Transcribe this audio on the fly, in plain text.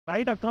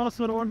Right across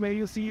the road where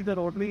you see the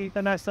Rotary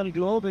International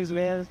Globe is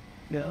where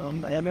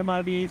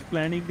MMRD is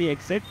planning the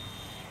exit.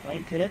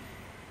 Right here.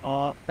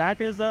 That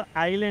is a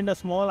island, a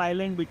small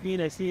island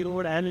between SC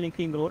Road and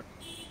Linking Road.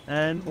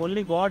 And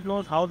only God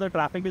knows how the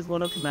traffic is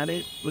going to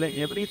manage. Like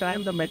every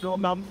time the metro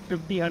comes,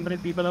 50,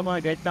 100 people are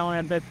going to get down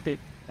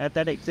at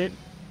that exit.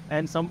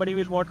 And somebody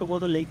will want to go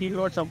to Linking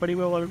Road, somebody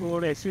will want to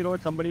go to SC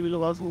Road, somebody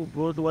will also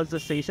go towards the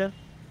station.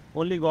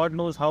 Only God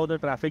knows how the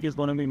traffic is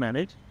going to be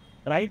managed.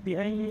 Right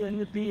behind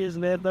me is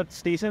where the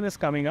station is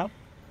coming up.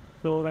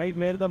 So right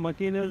where the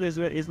machine is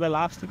the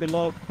last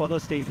below for the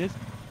stages.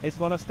 It's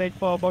going to stretch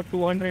for about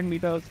 200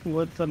 meters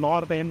towards the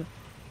north end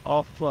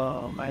of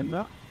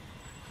Bandra.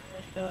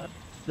 Uh,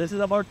 this is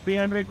about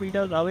 300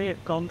 meters away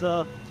from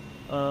the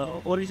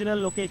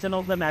original location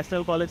of the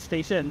National College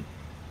station.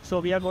 So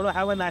we are going to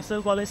have a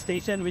National College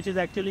station which is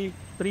actually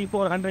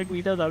 400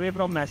 meters away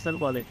from National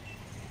College.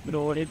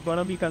 So it's going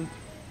to be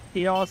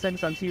chaos and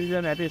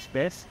confusion at its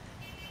best.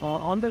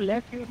 On the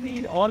left, you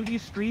see all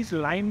these trees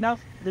lined up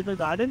with the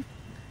garden.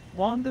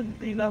 On the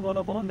trees are going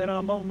to go. There are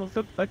about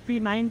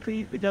 39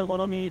 trees which are going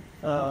to be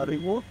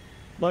removed.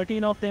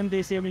 13 of them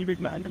they say will be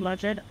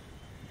planted,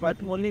 but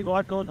only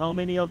God knows how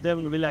many of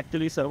them will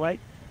actually survive.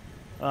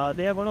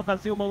 They are going to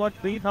consume over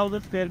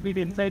 3,000 square feet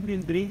inside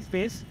this green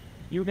space.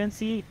 You can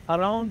see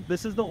around,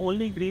 this is the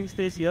only green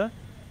space here.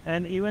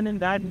 And even in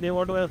that, they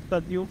want to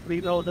consume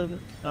 3,000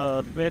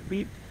 square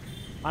feet.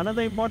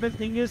 Another important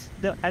thing is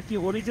at the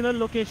original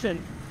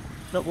location,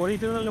 the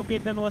original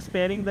location was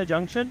sparing the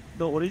junction.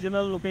 The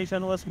original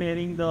location was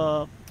sparing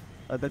the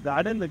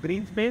garden, the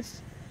green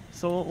space.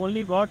 So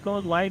only God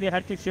knows why they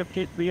had to shift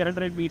it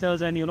 300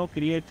 meters and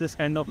create this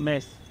kind of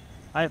mess.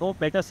 I hope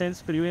better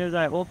sense prevails.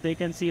 I hope they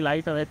can see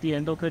light at the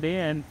end of the day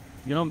and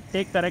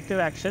take corrective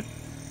action.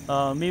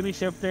 Maybe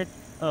shift it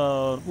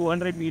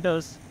 200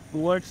 meters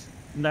towards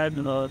that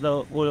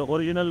the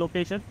original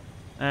location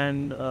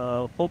and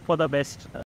hope for the best.